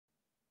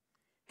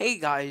Hey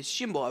guys,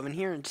 Jimboevan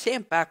here, and today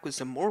I'm back with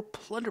some more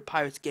Plunder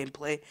Pirates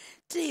gameplay.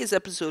 Today is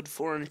episode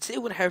 4, and today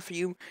what I have for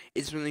you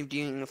is we're going to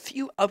be doing a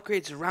few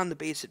upgrades around the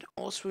base, and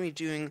also we're going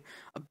to be doing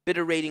a bit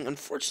of raiding.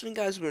 Unfortunately,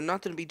 guys, we're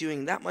not going to be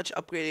doing that much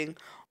upgrading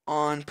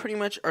on pretty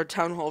much our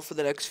town hall for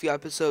the next few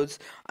episodes.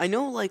 I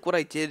know, like, what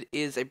I did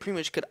is I pretty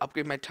much could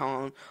upgrade my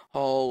town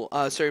hall,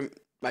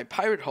 my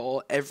pirate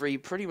hall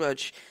pretty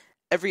much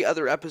every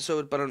other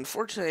episode, but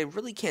unfortunately, I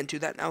really can't do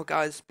that now,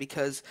 guys,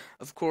 because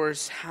of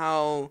course,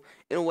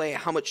 in a way,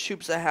 how much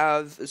troops I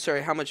have,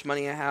 how much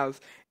money I have,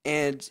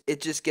 and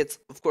it just gets,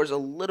 of course, a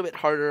little bit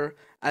harder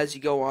as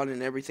you go on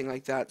and everything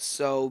like that.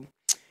 So,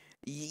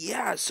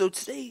 yeah, so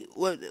today,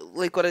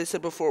 like what I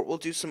said before, we'll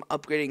do some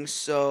upgrading.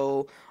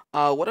 So,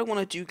 what I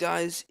want to do,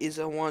 guys, is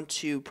I want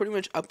to pretty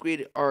much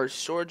upgrade our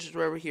storage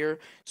over here.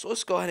 So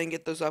let's go ahead and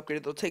get those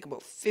upgraded. They'll take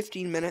about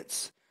 15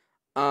 minutes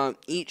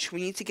each.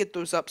 We need to get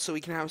those up so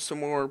we can have some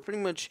more, pretty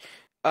much,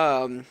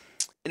 um,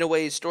 in a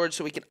way, storage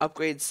so we can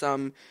upgrade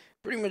some,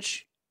 pretty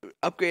much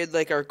upgrade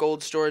like our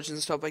gold storage and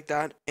stuff like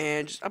that,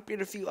 and just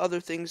upgrade a few other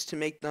things to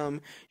make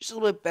them just a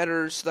little bit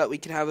better so that we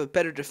can have a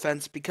better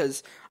defense,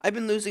 because I've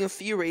been losing a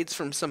few raids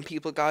from some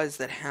people, guys,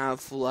 that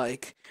have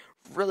like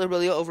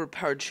really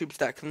overpowered troops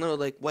that can literally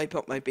like wipe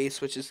out my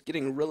base, which is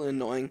getting really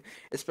annoying,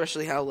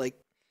 especially how like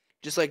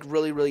just like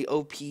really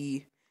OP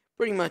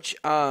pretty much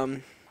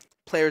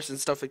players and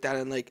stuff like that,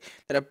 and like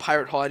that have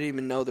pirate hall. I didn't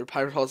even know their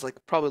pirate hall is like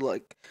probably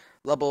like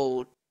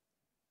level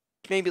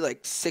maybe like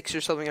 6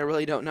 or something. I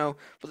really don't know,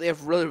 but they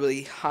have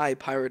really high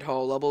pirate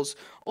hall levels.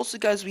 Also,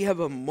 guys, we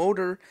have a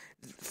motor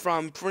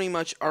from pretty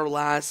much our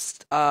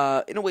last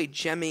in a way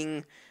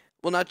gemming,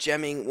 well, not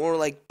gemming, more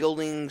like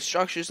building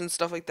structures and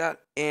stuff like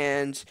that.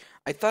 And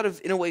I thought of,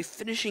 in a way,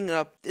 finishing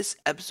up this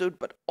episode,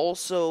 but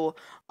also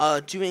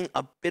doing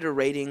a bit of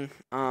rating,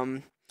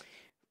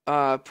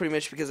 pretty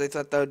much because I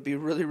thought that would be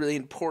really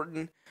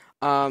important.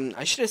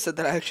 I should have said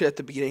that actually at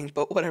the beginning,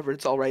 but whatever,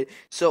 it's all right.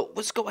 So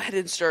let's go ahead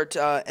and start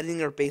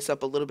editing our base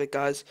up a little bit,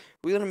 guys.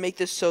 We're gonna make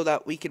this so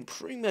that we can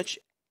pretty much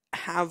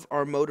have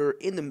our motor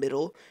in the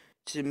middle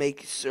to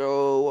make.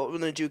 So what we're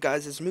gonna do,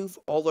 guys, is move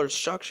all our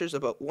structures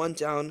about one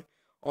down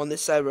on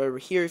this side right over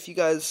here. If you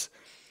guys,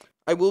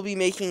 I will be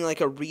making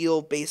like a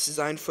real base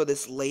design for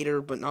this later,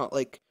 but not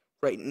like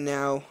right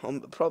now. I'll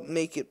probably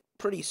make it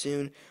pretty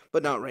soon,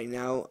 but not right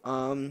now.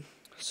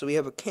 So we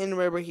have a cannon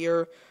right over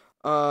here.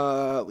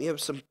 We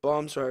have some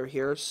bombs right over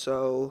here.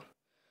 So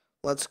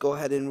let's go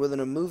ahead and we're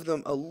gonna move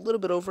them a little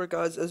bit over,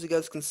 guys. As you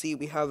guys can see,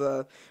 we have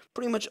a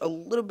pretty much a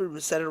little bit of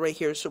a setter right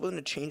here. So we're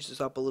gonna change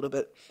this up a little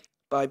bit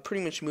by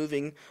pretty much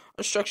moving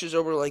our structures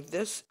over like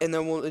this, and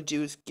then what we'll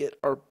do is get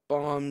our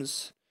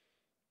bombs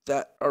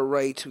that are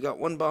right. We got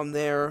one bomb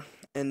there,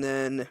 and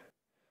then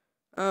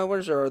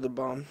where's our other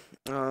bomb?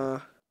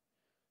 Go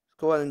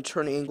ahead and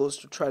turn angles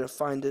to try to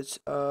find it.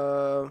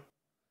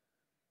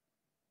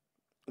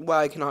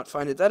 Why I cannot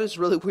find it. That is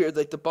really weird.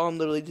 Like the bomb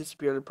literally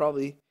disappeared. I'm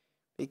probably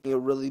making a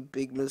really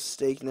big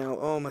mistake now.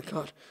 Oh my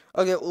god.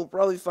 Okay, we'll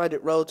probably find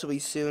it relatively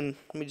soon.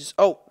 Let me just.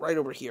 Oh, right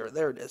over here.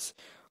 There it is.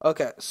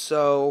 Okay,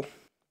 so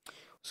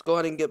let's go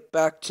ahead and get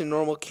back to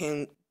normal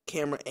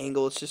camera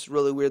angle. It's just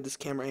really weird, this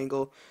camera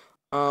angle.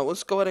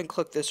 Let's go ahead and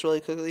click this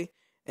really quickly.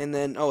 And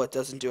then, oh, it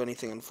doesn't do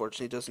anything,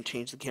 unfortunately. It doesn't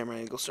change the camera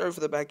angle. Sorry for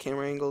the bad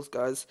camera angles,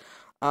 guys.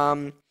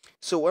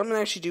 So what I'm going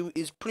to actually do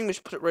is pretty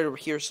much put it right over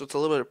here, so it's a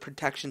little bit of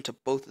protection to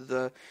both of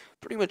the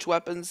pretty much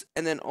weapons.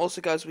 And then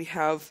also, guys, we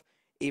have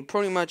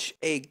pretty much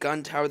a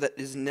gun tower that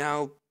is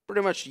now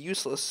pretty much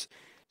useless.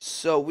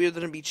 So we're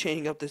going to be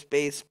changing up this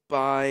base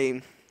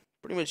by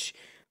pretty much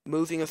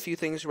moving a few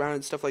things around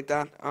and stuff like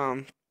that.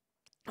 And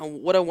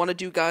what I want to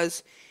do,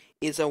 guys,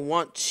 is I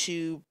want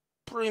to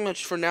pretty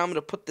much, for now, I'm going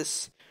to put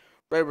this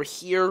right over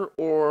here,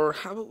 or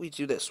how about we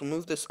do this? We'll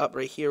move this up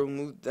right here, we'll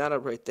move that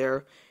up right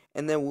there,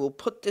 and then we'll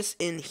put this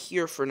in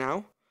here for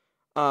now.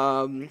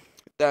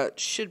 That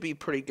should be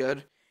pretty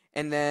good.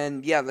 And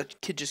then, yeah, that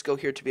could just go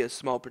here to be a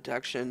small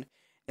protection.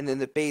 And then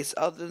the base,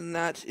 other than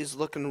that, is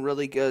looking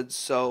really good,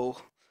 so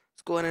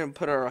let's go ahead and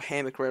put our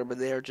hammock right over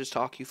there just to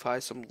occupy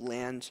some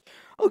land.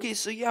 Okay,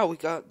 so yeah, we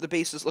got the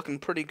base is looking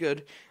pretty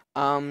good.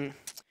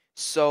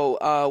 So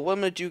what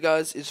I'm going to do,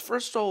 guys, is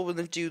first of all, we're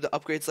going to do the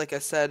upgrades like I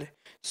said.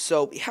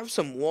 So we have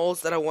some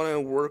walls that I want to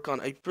work on.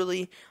 I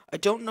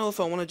don't know if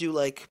I want to do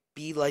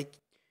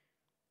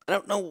I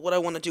don't know what I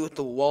want to do with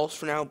the walls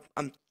for now.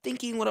 I'm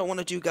thinking what I want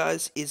to do,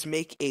 guys, is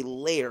make a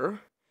layer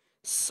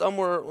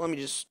somewhere. Let me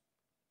just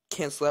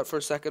cancel that for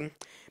a second.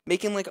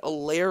 Making like a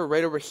layer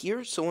right over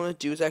here. So what I want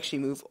to do is actually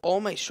move all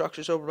my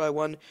structures over by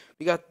one.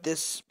 We got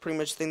this pretty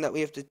much thing that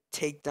we have to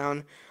take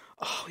down.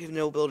 Oh, we have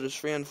no builders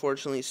free,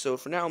 unfortunately. So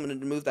for now, I'm going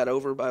to move that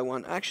over by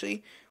one.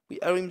 Actually,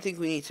 I don't even think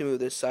we need to move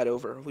this side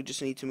over. We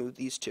just need to move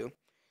these two.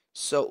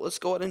 So let's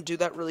go ahead and do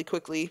that really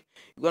quickly.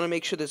 You want to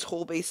make sure this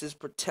whole base is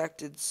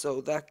protected, so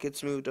that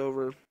gets moved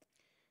over.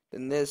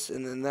 Then this,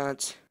 and then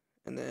that,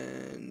 and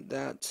then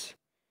that,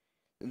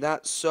 and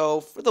that.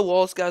 So for the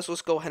walls, guys,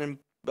 let's go ahead and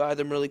buy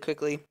them really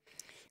quickly.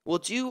 We'll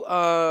do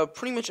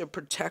pretty much a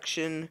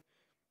protection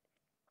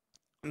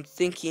I'm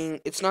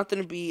thinking it's not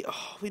going to be.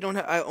 Oh, we don't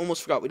have. I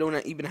almost forgot. We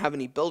don't even have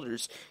any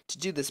builders to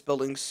do this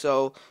building.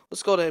 So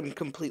let's go ahead and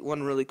complete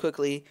one really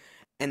quickly,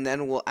 and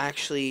then we'll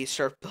actually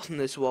start building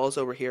these walls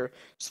over here.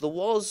 So the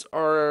walls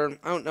are.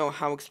 I don't know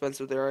how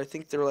expensive they are. I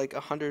think they're like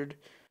 100,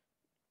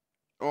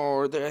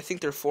 or I think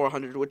they're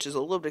 400, which is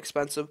a little bit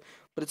expensive,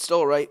 but it's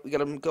still alright. We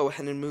gotta go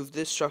ahead and move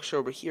this structure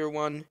over here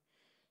one.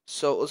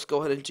 So let's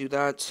go ahead and do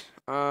that.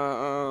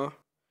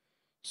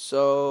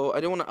 So I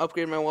don't want to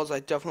upgrade my walls. I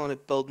definitely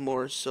want to build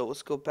more. So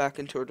let's go back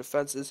into our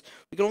defenses.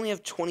 We can only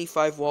have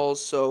 25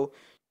 walls, so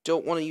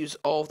don't want to use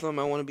all of them.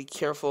 I want to be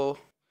careful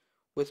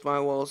with my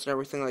walls and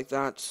everything like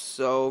that.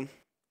 So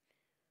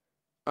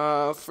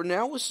for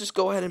now, let's just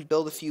go ahead and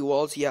build a few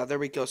walls. Yeah, there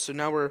we go. So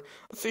now we're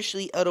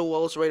officially out of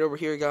walls right over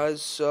here,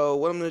 guys. So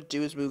what I'm gonna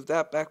do is move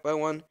that back by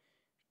one,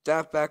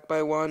 that back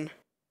by one,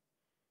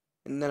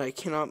 and then I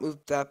cannot move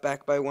that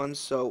back by one.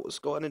 So let's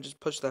go ahead and just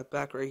push that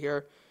back right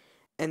here.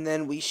 And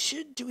then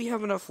do we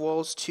have enough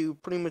walls to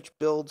pretty much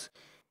build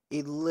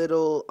a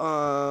little,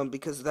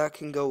 because that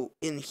can go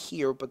in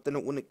here, but then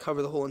it wouldn't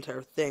cover the whole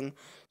entire thing.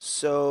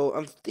 So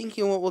I'm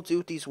thinking what we'll do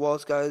with these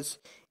walls, guys,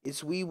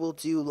 is we will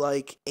do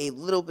like a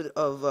little bit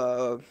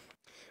of,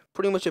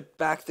 pretty much a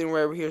back thing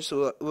right over here,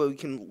 so we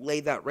can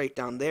lay that right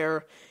down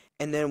there.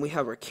 And then we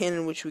have our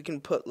cannon, which we can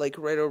put like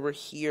right over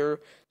here.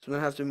 So I'm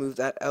gonna have to move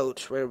that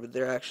out right over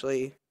there,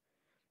 actually.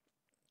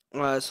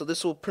 So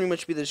this will pretty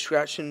much be the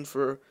distraction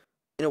for,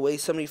 in a way,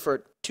 somebody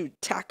to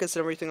attack us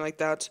and everything like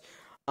that.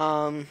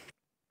 Um,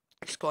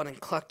 just go ahead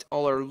and collect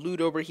all our loot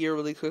over here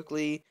really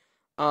quickly.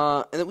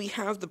 And then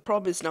the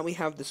problem is now we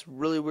have this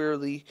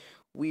really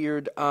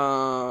weird,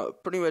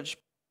 pretty much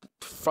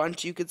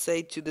front, you could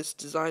say, to this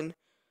design.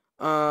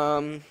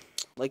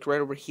 Like right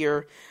over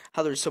here,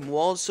 how there's some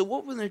walls. So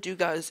what we're gonna do,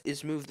 guys,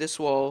 is move this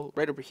wall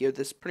right over here,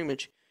 this pretty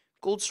much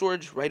gold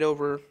storage right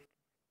over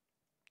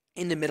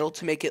in the middle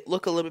to make it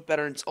look a little bit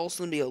better. And it's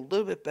also gonna be a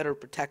little bit better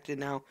protected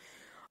now.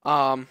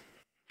 Um,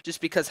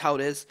 just because how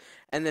it is.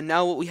 And then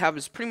now what we have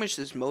is pretty much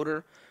this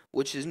motor,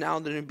 which is now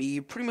going to be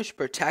pretty much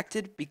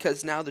protected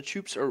because now the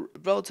troops are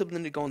relatively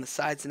going to go on the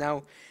sides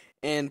now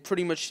and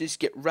pretty much just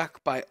get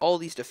wrecked by all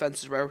these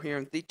defenses right over here.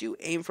 And they do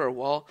aim for a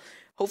wall.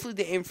 Hopefully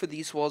they aim for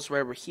these walls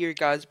right over here,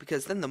 guys,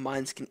 because then the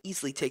mines can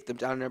easily take them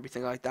down and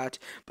everything like that.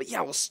 But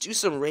yeah, we'll do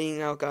some raiding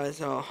now, guys.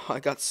 Oh, I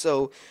got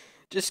so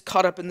just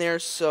caught up in there.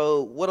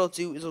 So what I'll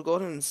do is I'll go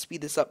ahead and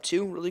speed this up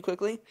too really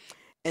quickly.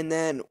 And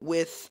then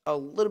with a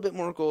little bit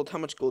more gold, how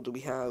much gold do we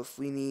have?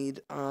 We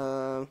need,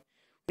 a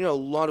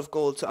lot of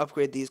gold to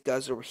upgrade these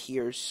guys over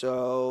here.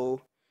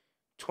 So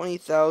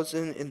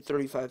 20,000 and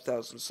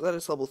 35,000. So that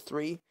is level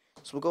 3.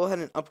 So we'll go ahead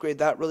and upgrade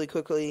that really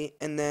quickly.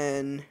 And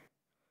then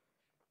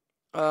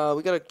we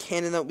got a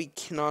cannon that we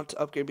cannot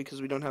upgrade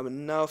because we don't have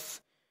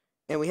enough.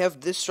 And we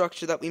have this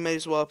structure that we might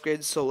as well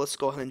upgrade, so let's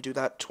go ahead and do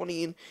that.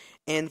 20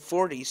 and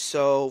 40.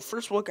 So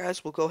first of all,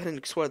 guys, we'll go ahead and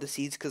explore the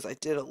seas because I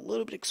did a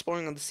little bit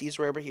exploring on the seas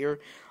right over here.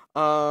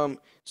 So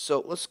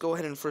let's go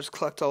ahead and first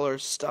collect all our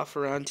stuff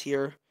around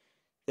here.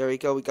 There we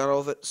go, we got all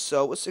of it.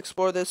 So let's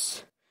explore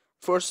this.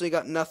 Fortunately,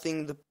 got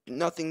nothing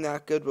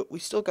that good, but we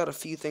still got a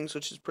few things,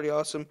 which is pretty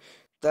awesome.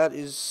 That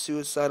is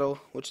suicidal,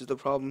 which is the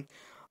problem.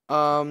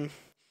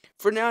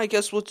 For now, I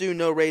guess we'll do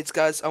no raids,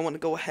 guys. I want to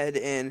go ahead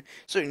and,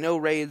 sorry, no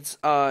raids,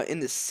 in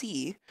the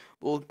sea.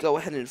 We'll go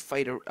ahead and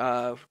fight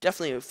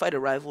definitely fight a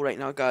rival right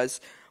now, guys.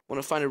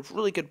 Want to find a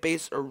really good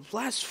base. Our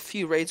last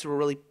few raids were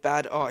really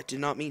bad. Oh, I did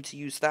not mean to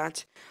use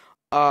that.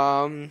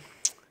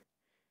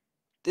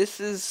 Is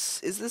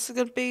this a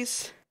good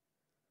base?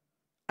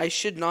 I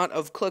should not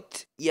have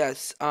clicked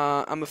yes.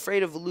 I'm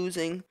afraid of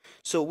losing,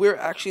 so we're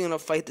actually gonna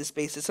fight this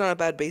base. It's not a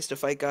bad base to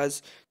fight,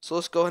 guys. So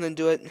let's go ahead and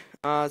do it.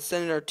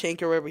 Send in our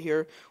tanker over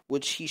here,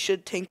 which he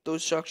should tank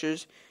those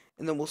structures,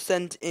 and then we'll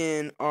send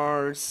in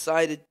our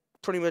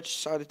pretty much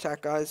side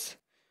attack guys.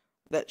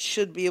 That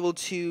should be able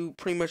to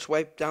pretty much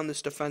wipe down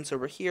this defense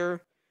over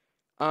here.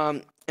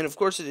 And of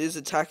course, it is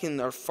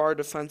attacking our far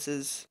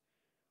defenses.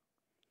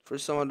 For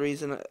some odd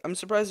reason, I'm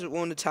surprised it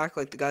won't attack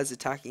like the guys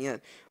attacking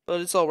it, but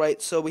it's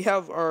alright. So we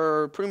have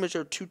pretty much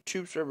our 2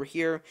 troops over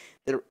here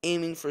that are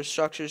aiming for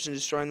structures and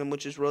destroying them,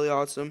 which is really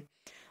awesome.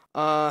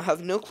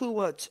 Have no clue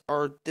what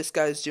this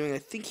guy is doing. I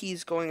think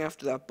he's going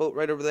after that boat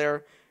right over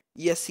there.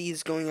 Yes,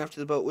 he's going after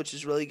the boat, which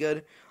is really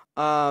good.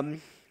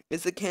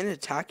 Is the cannon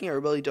attacking? I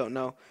really don't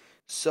know.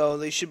 So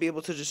they should be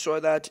able to destroy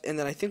that, and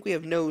then I think we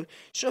have no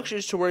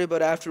structures to worry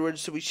about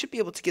afterwards, so we should be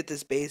able to get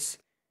this base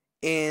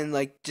and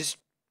like just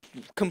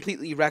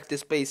completely wreck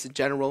this base in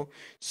general.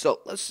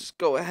 So let's just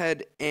go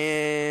ahead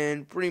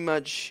and pretty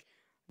much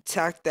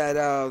attack that.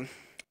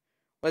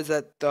 What is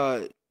that?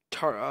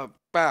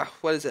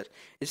 What is it?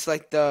 It's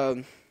like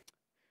the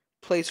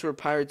place where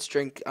pirates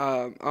drink.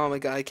 Oh my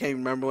god, I can't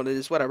even remember what it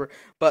is. Whatever.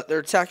 But they're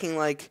attacking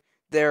like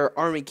their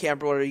army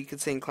camp or whatever you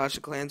could say in Clash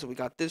of Clans. And we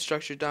got this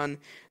structure done.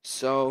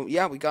 So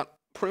yeah, we got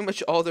pretty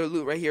much all their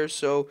loot right here.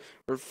 So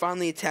we're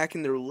finally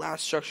attacking their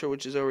last structure,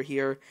 which is over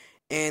here.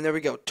 And there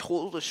we go.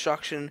 Total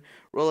destruction.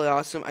 Really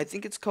awesome. I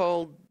think it's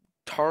called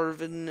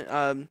Tarvin.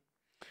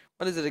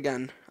 What is it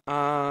again?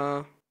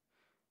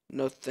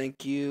 No,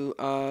 thank you.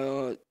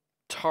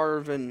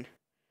 Tarvin.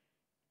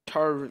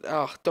 Tarvin.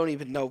 Oh, don't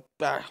even know.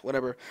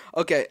 Whatever.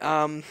 Okay.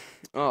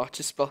 Oh,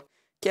 just spell.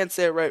 Can't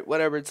say it right.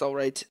 Whatever. It's all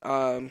right.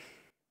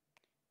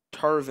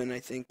 Tarvin, I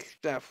think.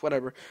 Yeah,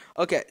 whatever.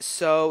 Okay,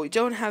 so we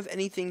don't have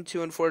anything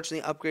to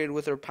unfortunately upgrade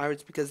with our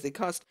pirates because they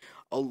cost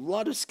a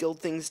lot of skill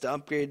things to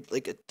upgrade,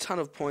 like a ton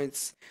of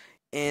points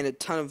and a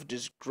ton of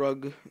just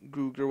grug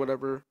or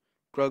whatever.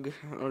 Grug,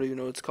 I don't even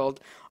know what it's called.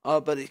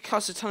 But it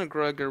costs a ton of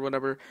grug or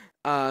whatever.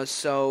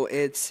 So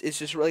it's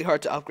just really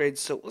hard to upgrade.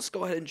 So let's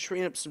go ahead and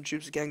train up some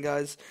troops again,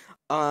 guys.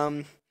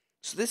 Um,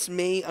 so this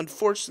may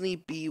unfortunately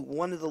be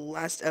one of the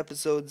last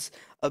episodes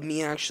of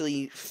me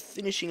actually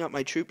finishing up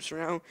my troops for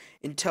now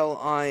until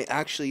I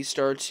actually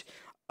start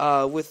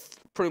with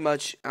pretty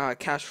much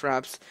cash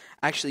wraps,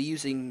 actually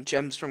using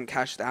gems from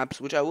cash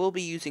apps, which I will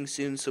be using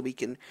soon, so we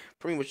can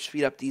pretty much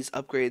speed up these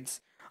upgrades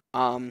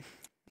um,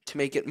 to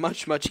make it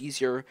much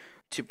easier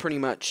to pretty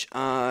much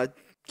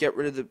get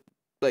rid of the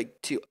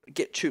to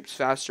get troops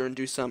faster and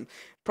do some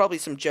probably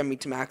some gem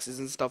to maxes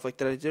and stuff like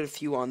that. I did a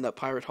few on the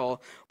pirate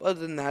hall, but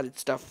other than that,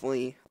 it's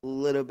definitely a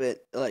little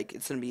bit like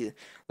it's gonna be a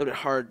little bit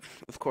hard,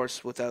 of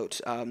course, without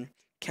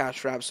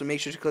cash wrap. So make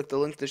sure to click the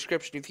link in the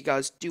description if you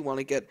guys do want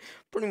to get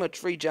pretty much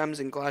free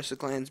gems in Clash of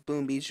Clans,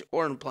 Boom Beach,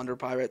 or in Plunder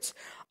Pirates.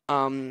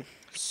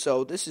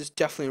 So this is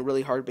definitely a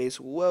really hard base.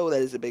 Whoa,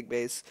 that is a big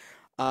base.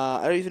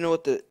 I don't even know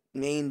what the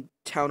main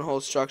town hall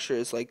structure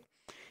is like.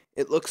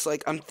 It looks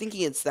like I'm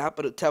thinking it's that,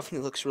 but it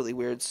definitely looks really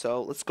weird.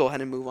 So let's go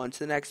ahead and move on to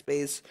the next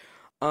base.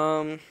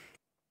 Um,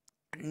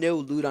 no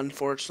loot,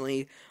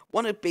 unfortunately.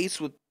 Want a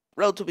base with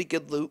relatively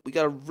good loot. We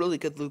got a really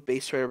good loot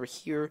base right over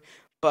here,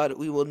 but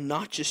we will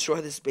not destroy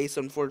this base,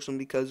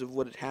 unfortunately, because of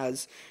what it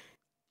has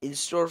in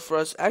store for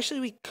us. Actually,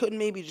 we could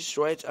maybe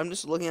destroy it. I'm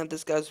just looking at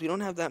this, guys. We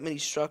don't have that many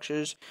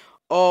structures.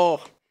 Oh,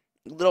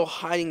 little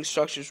hiding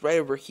structures right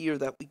over here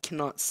that we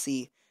cannot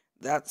see.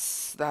 That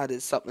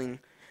is something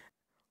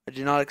I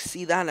did not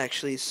see that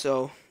actually,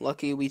 so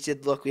lucky we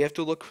did look. We have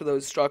to look for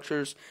those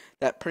structures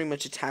that pretty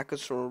much attack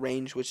us from a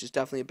range, which is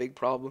definitely a big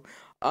problem.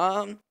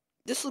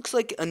 This looks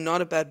like a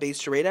not a bad base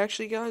to raid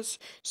actually, guys.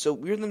 So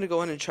we're gonna go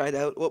ahead and try it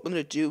out. What we're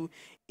gonna do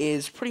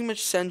is pretty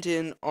much send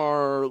in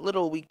our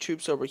little weak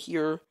troops over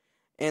here,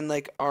 and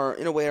like our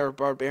in a way our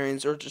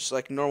barbarians or just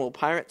like normal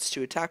pirates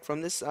to attack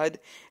from this side.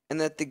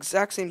 And at the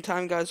exact same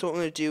time, guys, what we're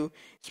gonna do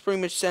is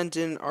pretty much send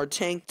in our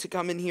tank to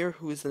come in here,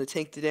 who is gonna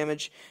tank the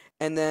damage,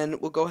 and then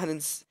we'll go ahead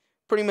and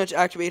pretty much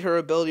activate her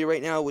ability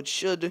right now, which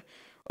should.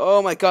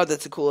 Oh my god,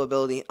 that's a cool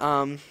ability.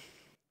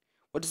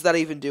 What does that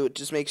even do? It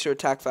just makes her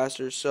attack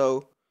faster.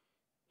 So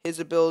his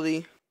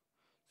ability,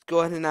 go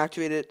ahead and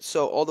activate it.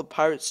 So all the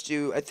pirates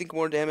do, I think,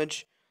 more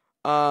damage.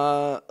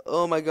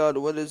 Oh my god,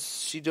 what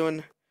is she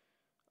doing?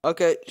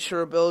 Okay,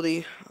 sure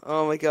ability.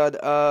 Oh my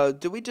god.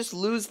 Did we just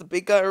lose the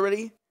big guy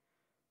already?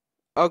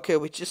 Okay,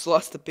 we just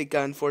lost the big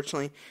guy,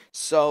 unfortunately.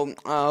 So,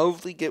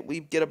 hopefully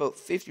we get about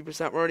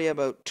 50%. We're already at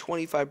about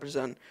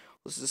 25%.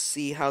 Let's just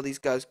see how these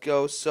guys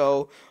go.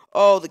 So,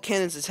 oh, the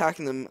cannon's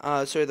attacking them.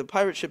 Sorry, the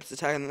pirate ship's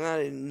attacking them. That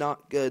is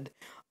not good.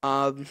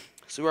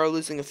 So we are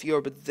losing a few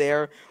over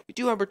there. We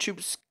do have our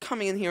troops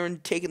coming in here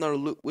and taking our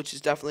loot, which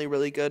is definitely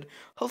really good.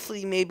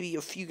 Hopefully, maybe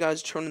a few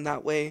guys turning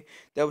that way.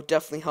 That would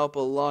definitely help a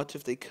lot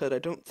if they could. I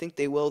don't think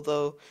they will,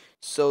 though.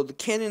 So the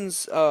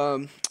cannons,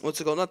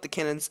 what's it called? Not the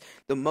cannons,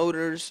 the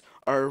motors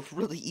are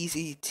really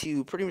easy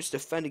to pretty much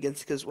defend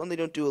against because one, they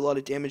don't do a lot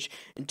of damage,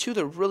 and two,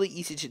 they're really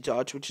easy to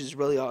dodge, which is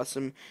really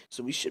awesome.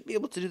 So we should be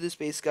able to do this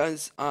base,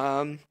 guys.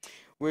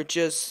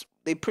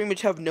 They pretty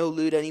much have no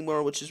loot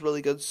anymore, which is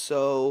really good.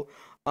 So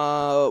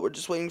we're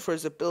just waiting for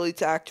his ability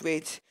to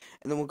activate,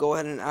 and then we'll go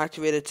ahead and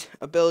activate it.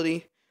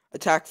 Ability,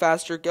 attack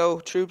faster, go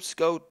troops,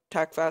 go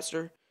attack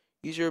faster.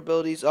 Use your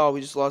abilities. Oh,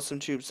 we just lost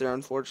some troops there,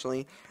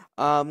 unfortunately.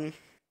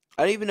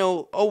 I don't even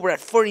know. Oh, we're at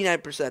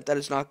 49%. That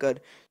is not good.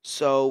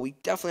 So we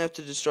definitely have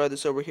to destroy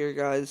this over here,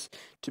 guys,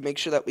 to make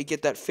sure that we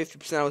get that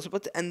 50%. I was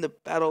about to end the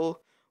battle.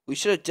 We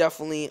should have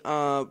definitely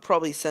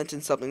probably sent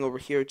in something over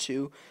here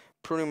to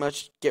pretty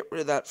much get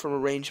rid of that from a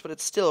range. But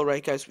it's still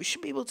right, guys. We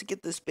should be able to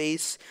get this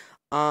base.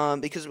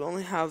 Because we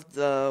only have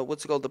the,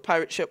 what's it called, the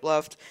pirate ship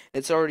left.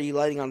 It's already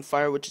lighting on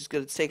fire, which is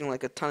good. It's taking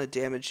like a ton of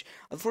damage.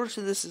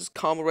 Unfortunately, this is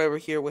combo right over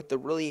here with the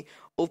really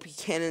OP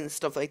cannon and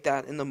stuff like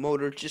that, and the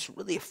motor just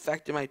really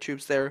affected my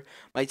troops there.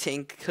 My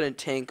tank couldn't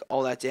tank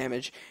all that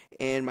damage,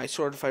 and my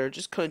sword fighter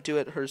just couldn't do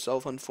it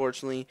herself,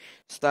 unfortunately.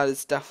 So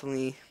that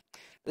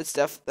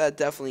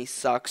definitely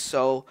sucks.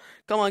 So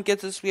come on,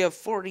 get this. We have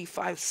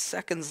 45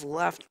 seconds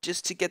left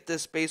just to get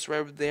this base right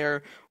over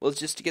there. Well,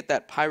 just to get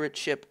that pirate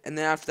ship, and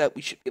then after that,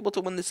 we should be able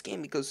to win this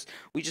game because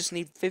we just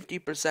need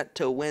 50%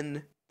 to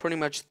win pretty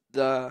much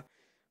the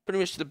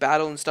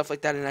battle and stuff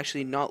like that, and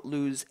actually not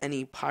lose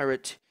any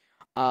pirate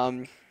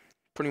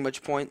pretty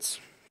much points.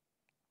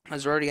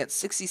 As we're already at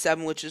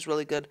 67, which is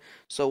really good,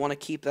 so I want to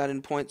keep that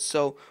in points.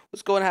 So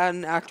let's go ahead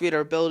and activate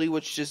our ability,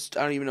 which just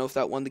I don't even know if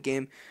that won the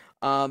game.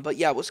 But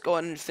yeah, let's go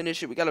ahead and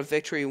finish it. We got a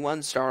victory,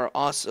 1 star,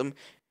 awesome.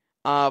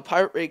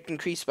 Pirate rate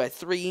increased by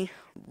 3,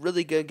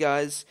 really good,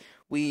 guys.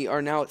 We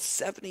are now at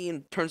 70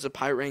 in terms of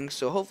pirate rank,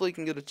 so hopefully we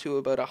can get it to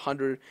about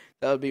 100.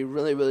 That would be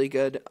really, really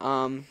good.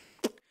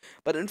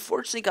 But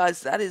unfortunately,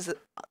 guys, that is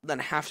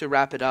gonna have to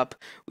wrap it up.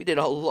 We did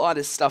a lot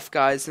of stuff,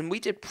 guys, and we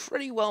did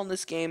pretty well in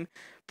this game.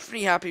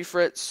 Pretty happy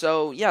for it.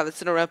 So yeah,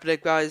 that's gonna wrap it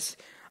up, guys.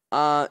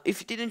 If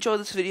you did enjoy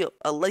this video,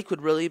 a like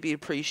would really be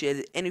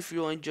appreciated. And if you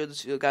really enjoyed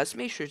this video, guys,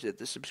 make sure to hit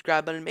the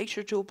subscribe button. Make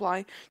sure to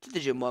apply to the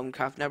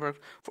Jimboevancraft network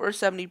for a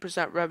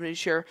 70% revenue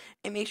share.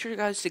 And make sure,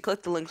 guys, to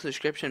click the link in the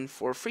description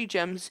for free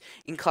gems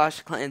in Clash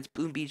of Clans,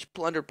 Boom Beach,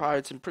 Plunder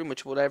Pirates, and pretty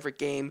much whatever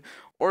game.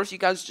 Or if you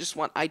guys just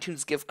want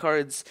iTunes gift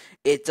cards,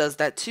 it does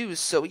that too.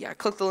 So yeah,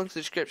 click the link in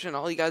the description.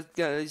 All you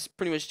guys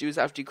pretty much do is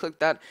after you click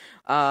that,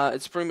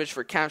 it's pretty much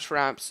for cash for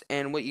apps.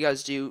 And what you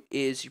guys do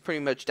is you pretty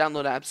much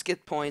download apps,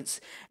 get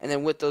points, and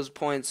then with those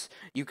points,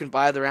 you can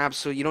buy other apps,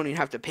 so you don't even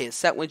have to pay a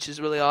set, which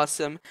is really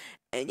awesome.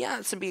 And yeah,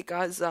 that's gonna be it,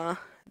 guys.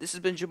 This has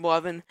been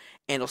Jimboevan,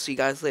 and I'll see you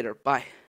guys later. Bye.